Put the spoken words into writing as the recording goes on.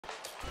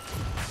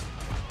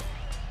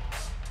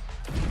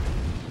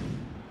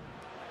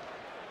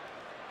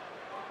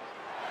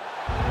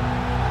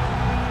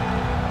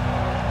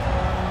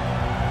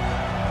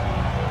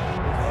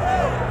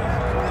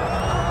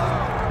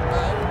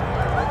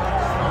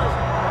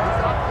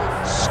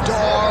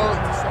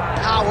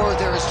power.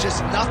 There is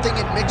just nothing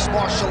in mixed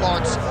martial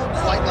arts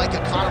quite like a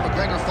Conor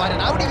McGregor fight,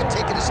 and I would even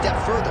take it a step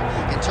further.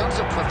 In terms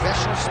of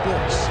professional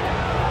sports,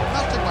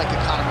 nothing like a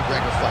Conor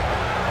McGregor fight.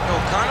 No,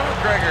 Conor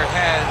McGregor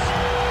has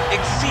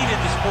exceeded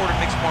the sport of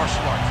mixed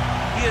martial arts.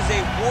 He is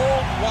a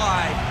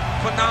worldwide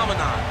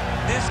phenomenon.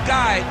 This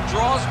guy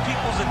draws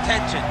people's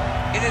attention,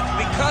 and it's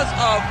because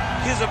of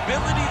his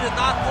ability to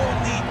not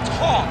only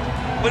talk,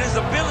 but his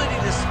ability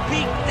to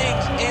speak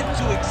things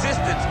into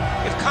existence.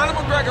 If Conor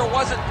McGregor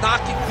wasn't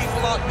knocking people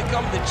out and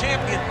becoming the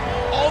champion,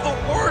 all the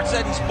words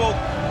that he spoke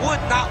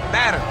would not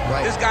matter.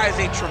 Right. This guy is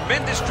a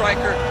tremendous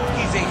striker.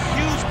 He's a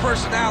huge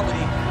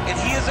personality, and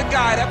he is a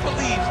guy that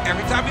believes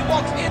every time he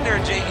walks in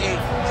there, J.A.,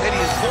 that he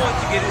is going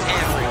to get his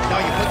hand raised.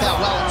 No, you put that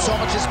well, and so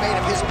much is made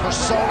of his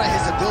persona,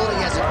 his ability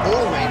as an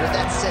orator.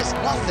 That says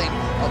nothing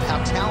of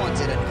how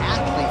talented an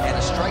athlete and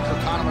a striker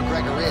Conor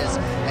McGregor is,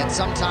 and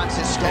sometimes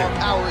his star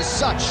power is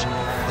such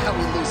that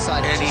we lose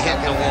sight of it. And he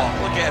hit the wall.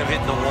 Look at him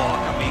hitting the wall.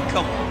 I mean,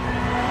 come on.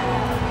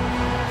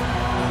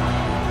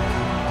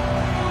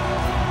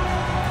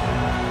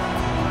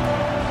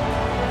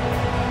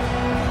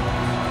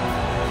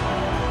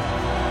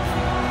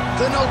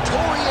 The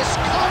notorious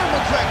Conor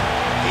McGregor.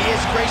 He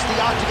has graced the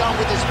octagon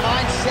with his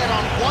mind set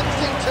on one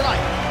thing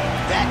tonight,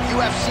 that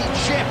UFC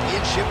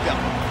championship belt.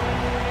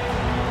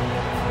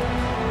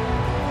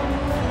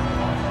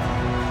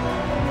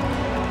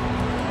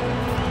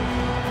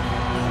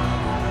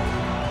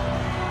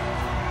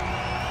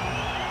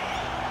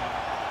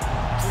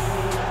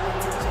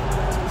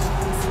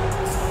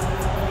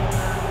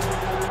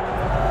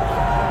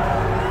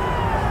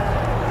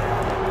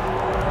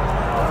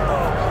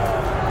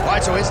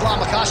 So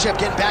Makhachev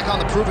getting back on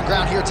the proving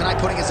ground here tonight,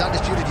 putting his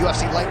undisputed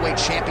UFC lightweight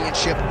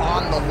championship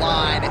on the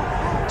line.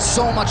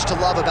 So much to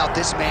love about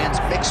this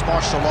man's mixed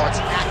martial arts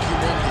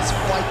acumen, his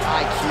fight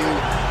IQ,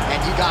 and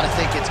you got to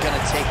think it's going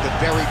to take the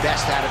very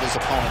best out of his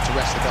opponent to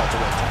wrest the belt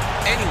away.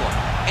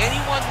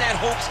 Anyone that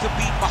hopes to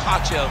beat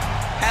Makhachev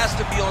has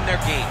to be on their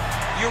game.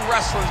 Your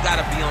wrestling's got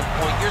to be on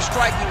point. Your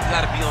striking's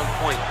got to be on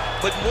point.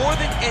 But more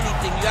than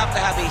anything, you have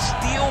to have a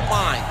steel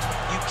mind.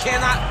 You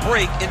cannot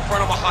break in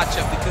front of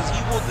Makhachev because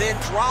he will then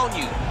drown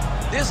you.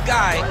 This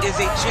guy is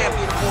a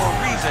champion for a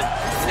reason.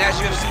 And as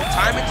you have seen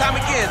time and time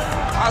again,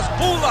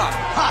 Hasbullah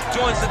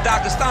joins the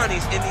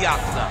Dagestanis in the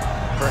octagon.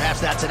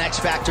 Perhaps that's an X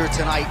factor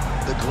tonight.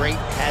 The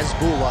great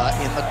Hasbullah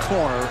in the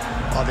corner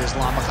of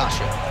Islam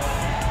Makhachev.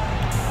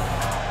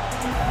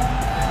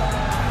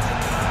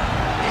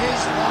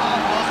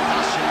 Islam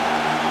Makhachev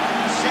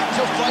set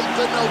to fight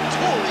the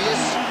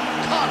notorious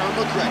Conor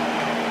McGregor.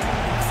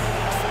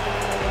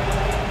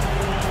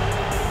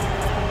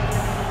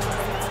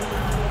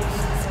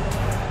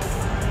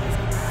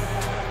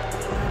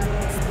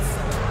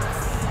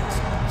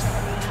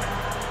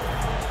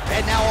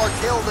 And now our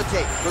tale of the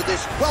tape for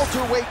this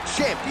welterweight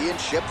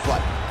championship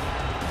fight.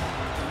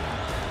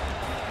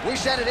 We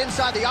send it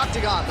inside the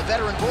octagon. The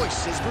veteran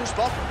voice is Bruce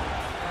Buffer.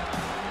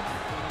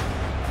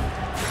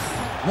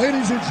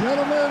 Ladies and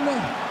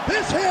gentlemen,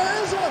 this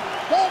is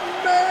the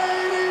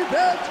main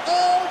event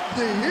of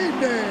the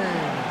evening.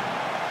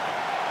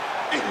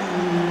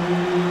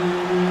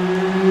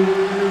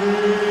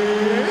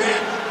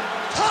 It's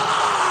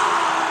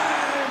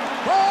time!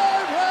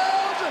 5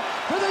 rounds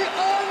for the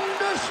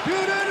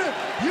undisputed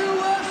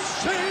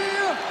UFC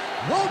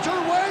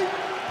welterweight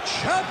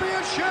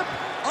championship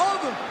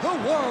of the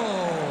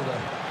world.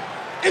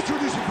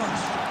 Introducing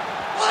first,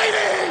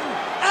 fighting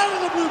out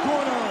of the blue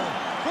corner,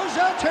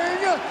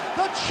 presenting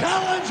the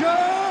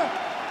challenger,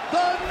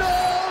 the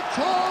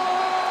notorious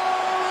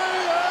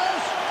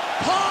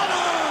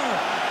Conor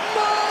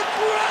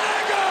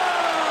McGregor.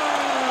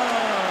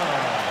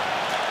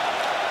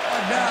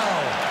 And now,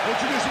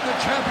 introducing the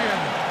champion,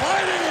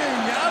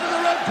 fighting out of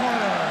the red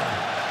corner,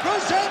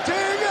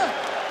 presenting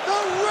the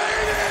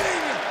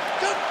reigning,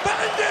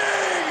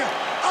 defending,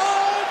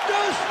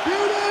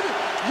 undisputed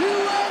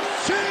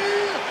UFC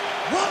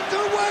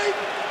welterweight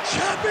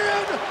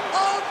champion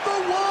of the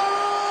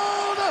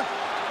world,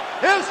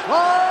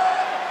 Islam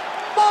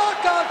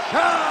Makhachev.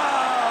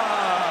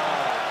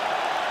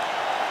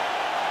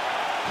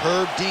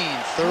 Herb Dean,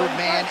 third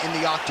man in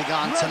the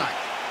octagon tonight.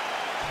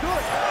 All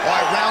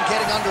right, round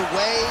getting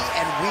underway,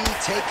 and we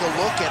take a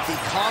look at the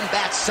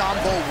Combat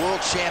Sambo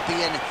world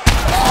champion.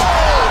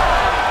 Oh!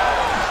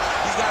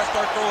 He's got to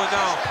start throwing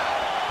down.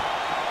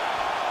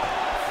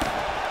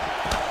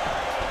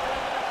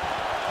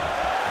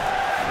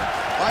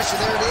 All right, so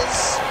there it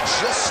is.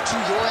 Just to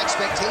your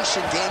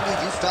expectation, Daniel,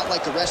 you felt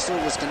like the wrestler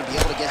was going to be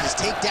able to get his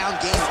takedown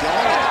game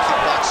going, and the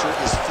kickboxer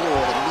is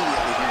floored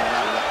immediately here in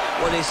round one.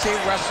 Well, they say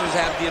wrestlers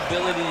have the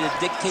ability to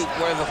dictate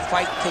where the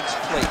fight takes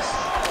place,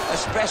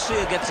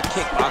 especially against a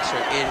kickboxer.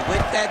 And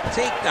with that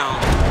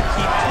takedown,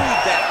 he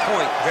proved that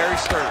point very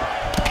stern.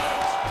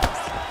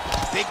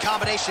 Big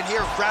combination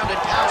here, ground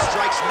and pound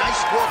strikes.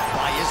 Nice work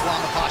by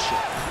Islam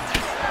Makhachev.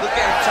 Look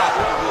at him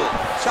chopping the wood.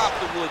 Chop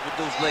the wood with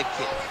those leg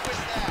kicks.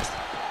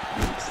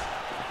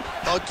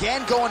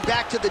 Again, going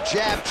back to the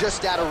jab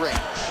just out of range.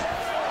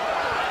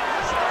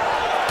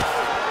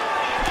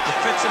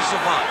 Defensive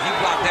savant. He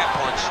blocked that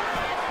punch.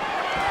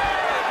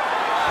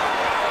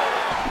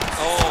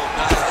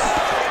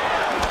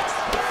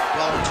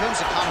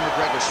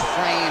 McGregor's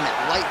frame at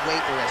lightweight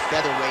or at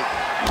featherweight.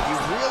 He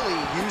really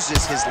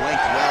uses his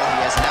length well.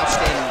 He has an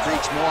outstanding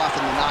reach. More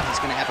often than not, he's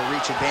going to have a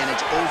reach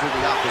advantage over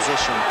the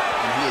opposition,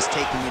 and he is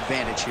taking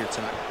advantage here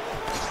tonight.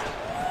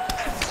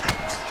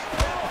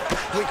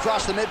 We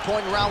cross the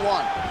midpoint in round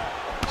one.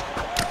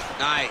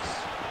 Nice.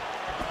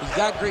 He's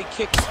got great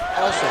kicks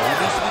also. He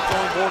needs to be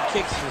throwing more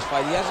kicks in this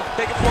fight. He hasn't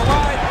taken for a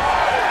line.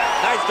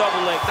 Nice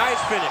double leg.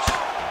 Nice finish.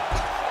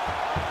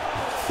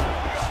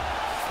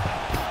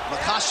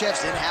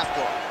 Makhachev's in half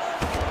guard.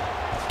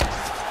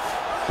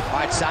 All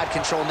right, side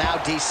control now,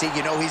 DC.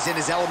 You know he's in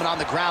his element on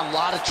the ground. A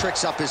lot of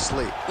tricks up his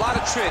sleeve. A lot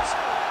of tricks.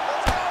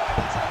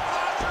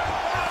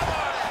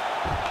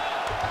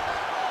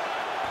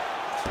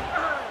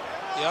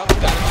 Yep,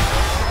 got it.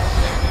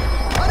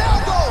 An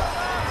elbow!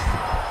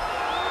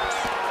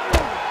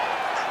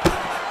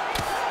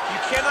 You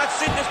cannot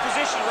sit in this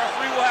position. The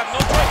referee will have no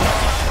choice.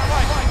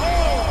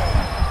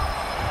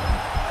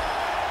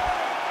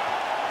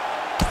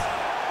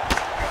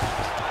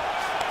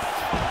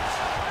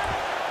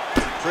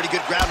 Pretty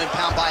good ground and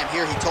pound by him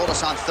here. He told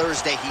us on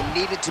Thursday he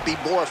needed to be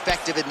more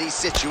effective in these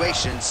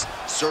situations.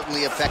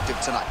 Certainly effective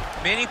tonight.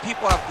 Many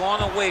people have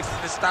gone away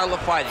from this style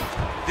of fighting.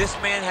 This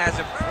man has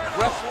a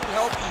wrestled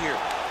healthy here.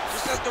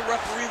 Just as the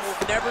referee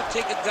will never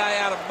take a guy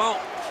out of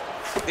mount,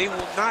 they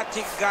will not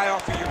take a guy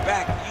off of your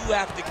back. You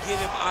have to get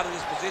him out of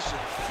this position.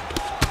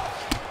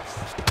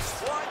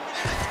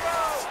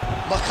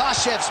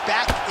 Makhachev's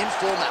back in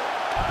full mount.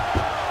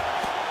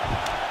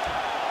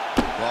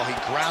 Well, he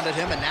grounded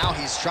him, and now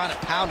he's trying to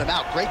pound him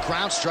out. Great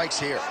ground strikes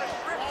here.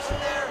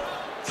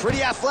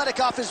 Pretty athletic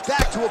off his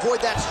back to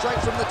avoid that strike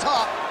from the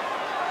top.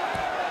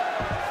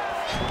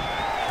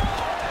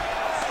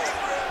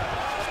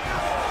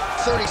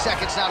 "30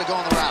 seconds now to go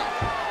in the round.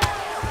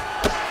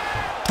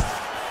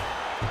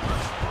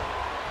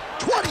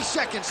 20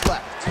 seconds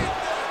left.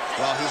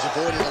 Well, he's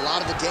avoided a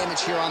lot of the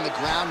damage here on the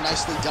ground.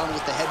 Nicely done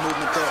with the head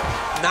movement there.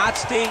 Not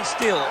staying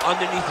still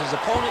underneath his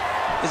opponent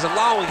is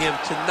allowing him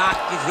to not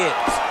get hit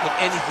with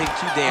anything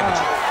too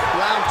damaging.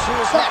 Round two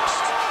is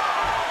next.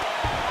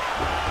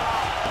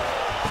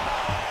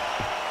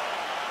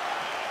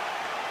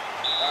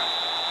 All right.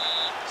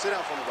 Sit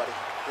down for me, buddy.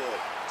 Good.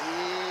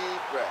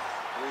 Deep breath.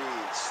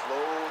 Breathe.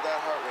 Slow that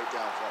heart rate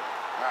down for me.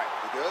 All right.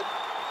 You good?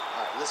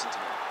 All right. Listen to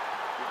me.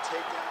 Your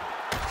takedown.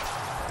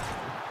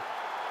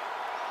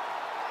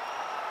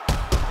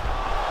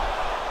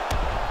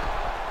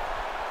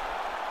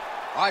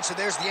 All right, so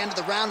there's the end of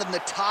the round, and the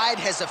tide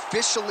has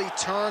officially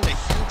turned. A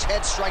huge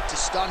head strike to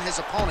stun his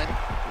opponent.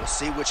 We'll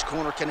see which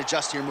corner can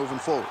adjust here moving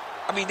forward.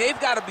 I mean, they've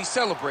got to be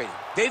celebrating.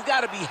 They've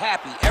got to be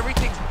happy.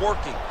 Everything's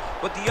working.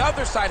 But the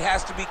other side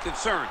has to be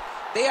concerned.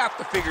 They have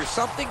to figure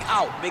something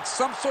out, make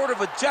some sort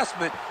of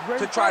adjustment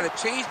to try to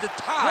change the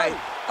tide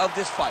of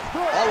this fight.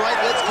 All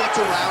right, let's get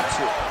to round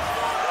two.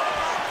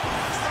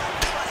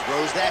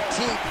 Throws that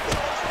teep.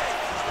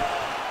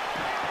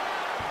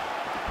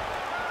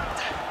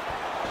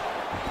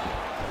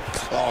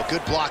 Oh,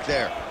 good block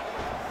there.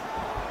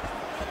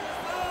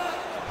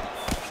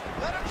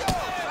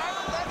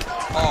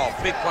 Oh,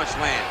 big punch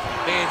land.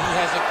 Man, he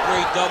has a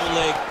great double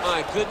leg.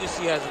 My goodness,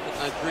 he has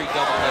a great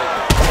double leg.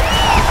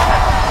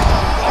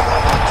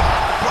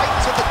 Right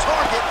to the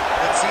target.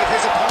 Let's see if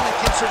his opponent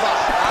can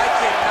survive. I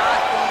cannot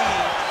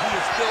believe he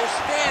is still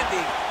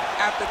standing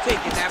after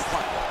taking that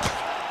punch.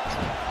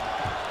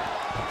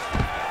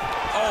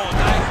 Oh,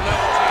 nice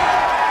level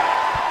change.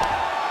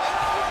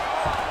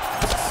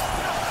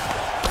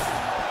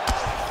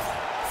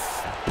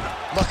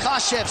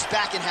 Makhachev's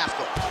back in half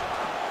guard.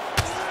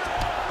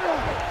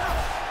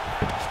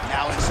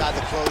 Now inside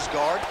the closed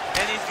guard.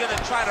 And he's going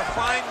to try to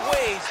find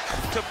ways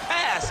to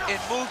pass and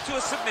move to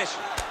a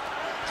submission.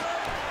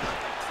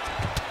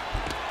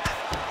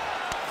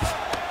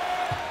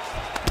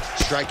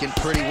 Striking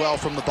pretty well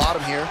from the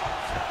bottom here.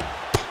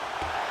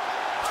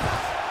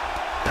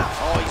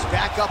 Oh, he's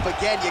back up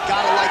again. You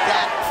gotta like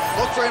that.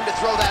 Look for him to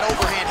throw that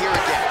overhand here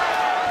again.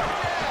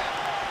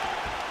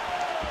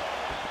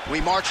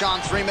 We march on,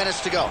 3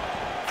 minutes to go.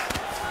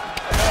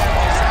 He's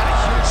got a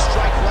huge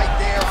strike right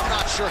there. I'm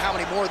not sure how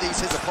many more of these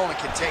his opponent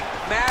can take.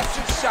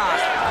 Massive shot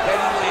that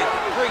he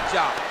landed. Great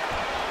job.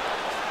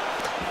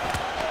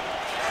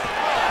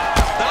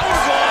 That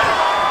was on.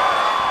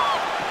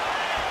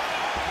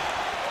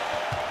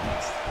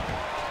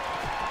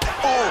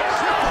 Oh,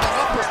 crippling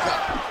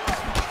uppercut.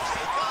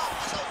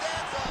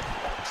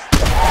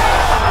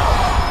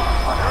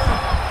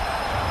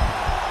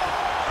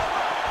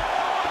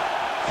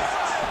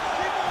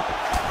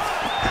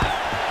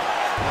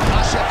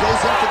 Makhachev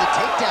goes in for the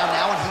takedown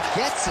now, and he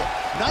gets it.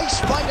 Nice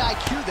fight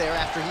IQ there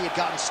after he had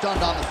gotten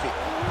stunned on the feet.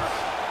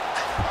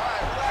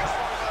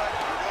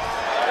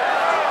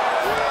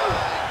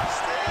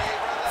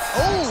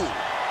 Oh,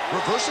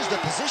 reverses the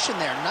position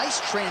there. Nice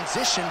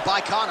transition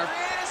by Conor.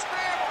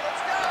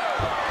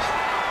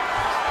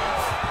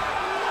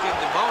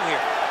 Getting him out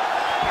here.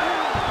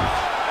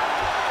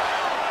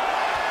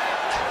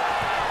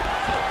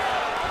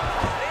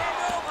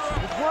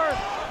 It's work.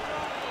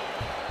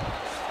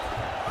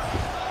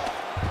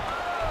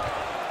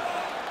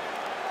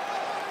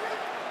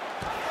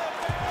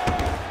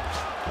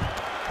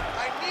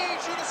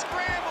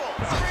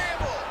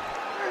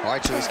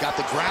 he's got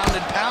the ground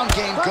and pound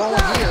game going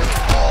here.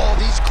 Oh,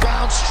 these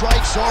ground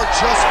strikes are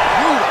just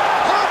brutal.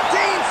 Herb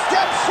Dean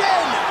steps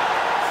in.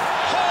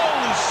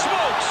 Holy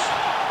smokes!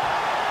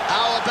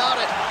 How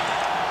about it?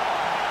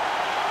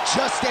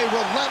 Just a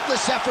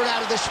relentless effort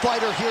out of this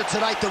fighter here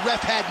tonight. The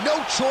ref had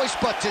no choice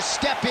but to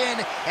step in,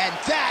 and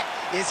that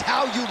is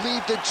how you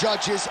leave the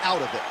judges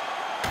out of it.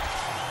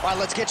 All right,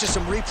 let's get you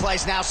some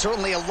replays now.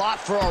 Certainly a lot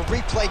for our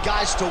replay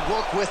guys to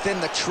work with in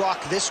the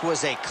truck. This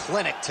was a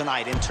clinic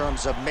tonight in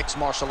terms of mixed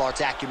martial arts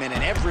acumen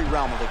in every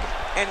realm of the game.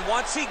 And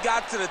once he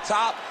got to the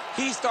top,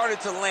 he started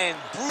to land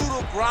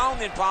brutal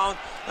ground and pound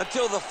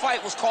until the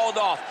fight was called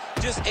off.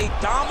 Just a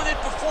dominant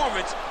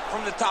performance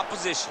from the top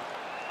position.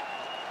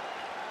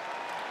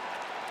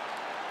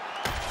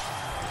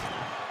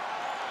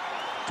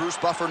 Bruce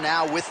Buffer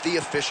now with the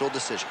official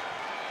decision.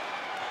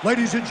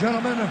 Ladies and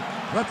gentlemen,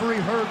 referee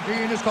Herb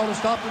Dean has called a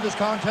stop to this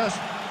contest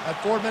at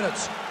 4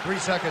 minutes, 3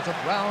 seconds of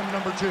round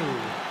number 2.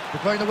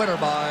 Declaring the winner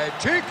by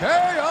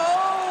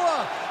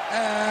TKO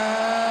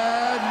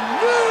and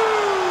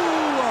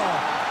new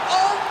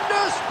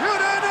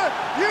undisputed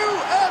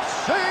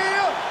UFC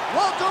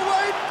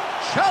welterweight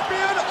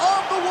champion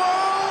of the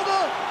world,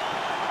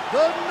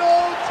 the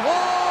notorious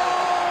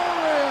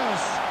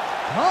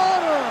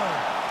Conor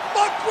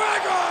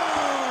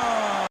McGregor!